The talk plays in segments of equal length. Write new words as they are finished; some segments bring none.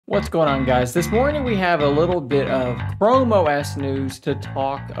What's going on, guys? This morning we have a little bit of Chrome OS news to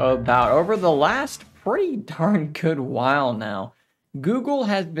talk about. Over the last pretty darn good while now, Google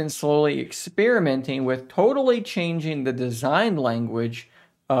has been slowly experimenting with totally changing the design language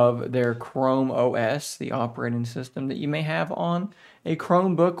of their Chrome OS, the operating system that you may have on a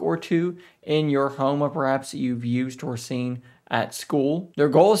Chromebook or two in your home, or perhaps you've used or seen at school. Their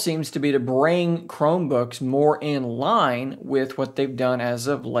goal seems to be to bring Chromebooks more in line with what they've done as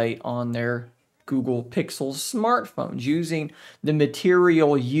of late on their Google Pixel smartphones, using the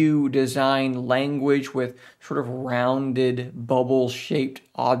Material You design language with sort of rounded bubble-shaped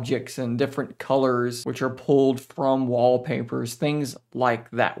objects and different colors, which are pulled from wallpapers, things like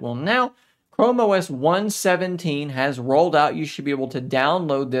that. Well, now Chrome OS 117 has rolled out. You should be able to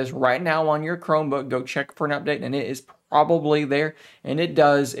download this right now on your Chromebook. Go check for an update, and it is probably there, and it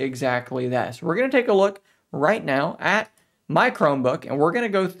does exactly that. So we're going to take a look right now at my Chromebook, and we're going to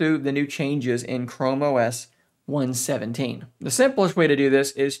go through the new changes in Chrome OS 117. The simplest way to do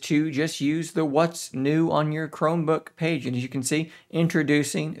this is to just use the What's New on your Chromebook page, and as you can see,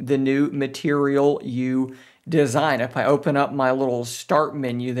 introducing the new Material You design. If I open up my little start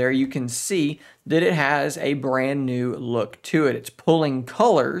menu there, you can see that it has a brand new look to it. It's pulling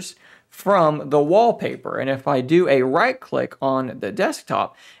colors from the wallpaper. And if I do a right click on the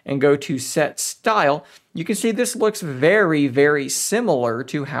desktop and go to set style, you can see this looks very, very similar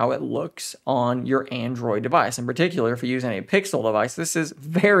to how it looks on your Android device. In particular, if you're using a Pixel device, this is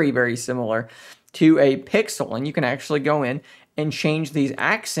very, very similar to a Pixel. And you can actually go in and change these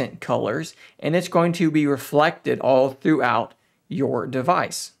accent colors, and it's going to be reflected all throughout your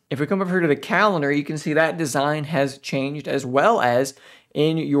device. If we come over here to the calendar, you can see that design has changed, as well as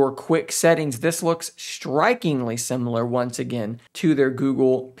in your quick settings. This looks strikingly similar once again to their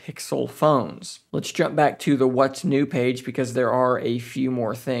Google Pixel phones. Let's jump back to the What's New page because there are a few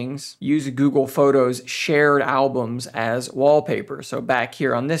more things. Use Google Photos shared albums as wallpaper. So back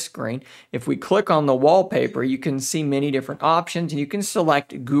here on this screen, if we click on the wallpaper, you can see many different options, and you can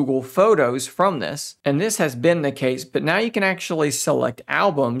select Google Photos from this. And this has been the case, but now you can actually select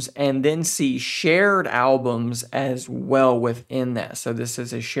albums and then see shared albums as well within that. So this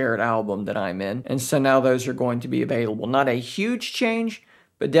is a shared album that I'm in. And so now those are going to be available. Not a huge change,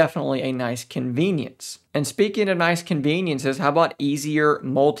 but definitely a nice convenience. And speaking of nice conveniences, how about easier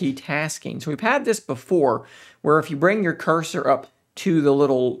multitasking? So we've had this before, where if you bring your cursor up to the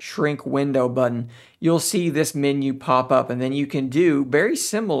little shrink window button, you'll see this menu pop up, and then you can do very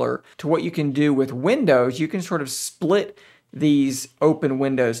similar to what you can do with Windows. You can sort of split these open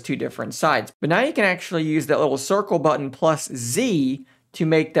windows to different sides. But now you can actually use that little circle button plus Z to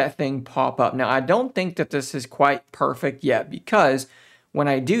make that thing pop up. Now, I don't think that this is quite perfect yet, because when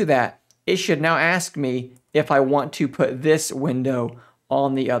I do that, it should now ask me if I want to put this window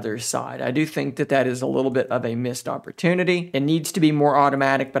on the other side. I do think that that is a little bit of a missed opportunity. It needs to be more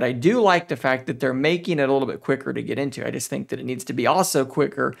automatic, but I do like the fact that they're making it a little bit quicker to get into. I just think that it needs to be also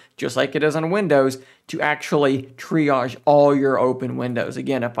quicker, just like it is on Windows, to actually triage all your open windows.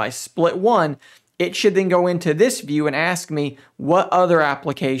 Again, if I split one, it should then go into this view and ask me, what other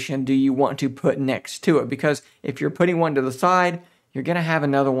application do you want to put next to it? Because if you're putting one to the side, you're going to have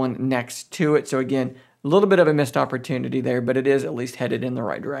another one next to it. So again, a little bit of a missed opportunity there, but it is at least headed in the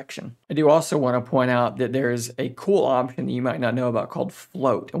right direction. I do also want to point out that there is a cool option that you might not know about called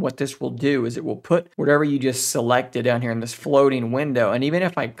float. And what this will do is it will put whatever you just selected down here in this floating window. And even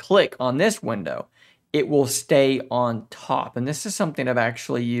if I click on this window, it will stay on top. And this is something I've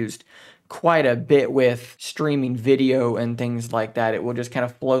actually used quite a bit with streaming video and things like that. It will just kind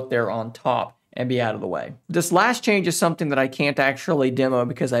of float there on top and be out of the way. This last change is something that I can't actually demo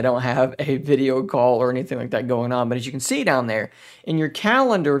because I don't have a video call or anything like that going on. But as you can see down there, in your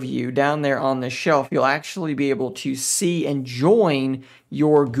calendar view, down there on the shelf, you'll actually be able to see and join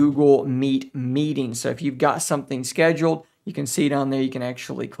your Google Meet meeting. So if you've got something scheduled, you can see down there, you can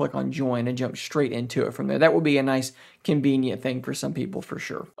actually click on join and jump straight into it from there. That will be a nice, convenient thing for some people for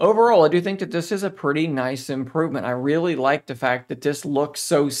sure. Overall, I do think that this is a pretty nice improvement. I really like the fact that this looks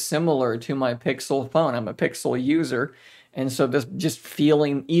so similar to my Pixel phone. I'm a Pixel user, and so this just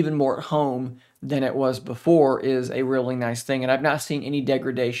feeling even more at home than it was before is a really nice thing. And I've not seen any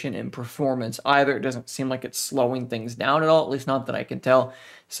degradation in performance either. It doesn't seem like it's slowing things down at all, at least not that I can tell.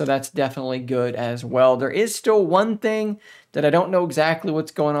 So that's definitely good as well. There is still one thing that I don't know exactly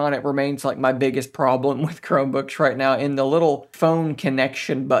what's going on. It remains like my biggest problem with Chromebooks right now. In the little phone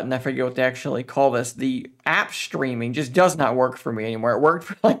connection button, I forget what they actually call this, the app streaming just does not work for me anymore. It worked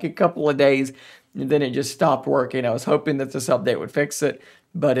for like a couple of days, and then it just stopped working. I was hoping that this update would fix it,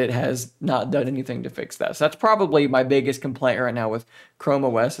 but it has not done anything to fix that. So that's probably my biggest complaint right now with Chrome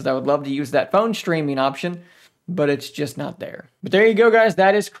OS, is I would love to use that phone streaming option, but it's just not there. But there you go, guys.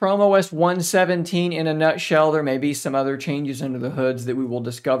 That is Chrome OS 117 in a nutshell. There may be some other changes under the hoods that we will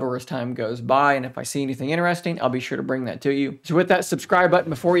discover as time goes by, and if I see anything interesting, I'll be sure to bring that to you. So with that subscribe button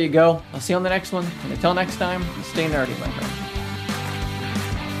before you go, I'll see you on the next one, and until next time, stay nerdy, my friend.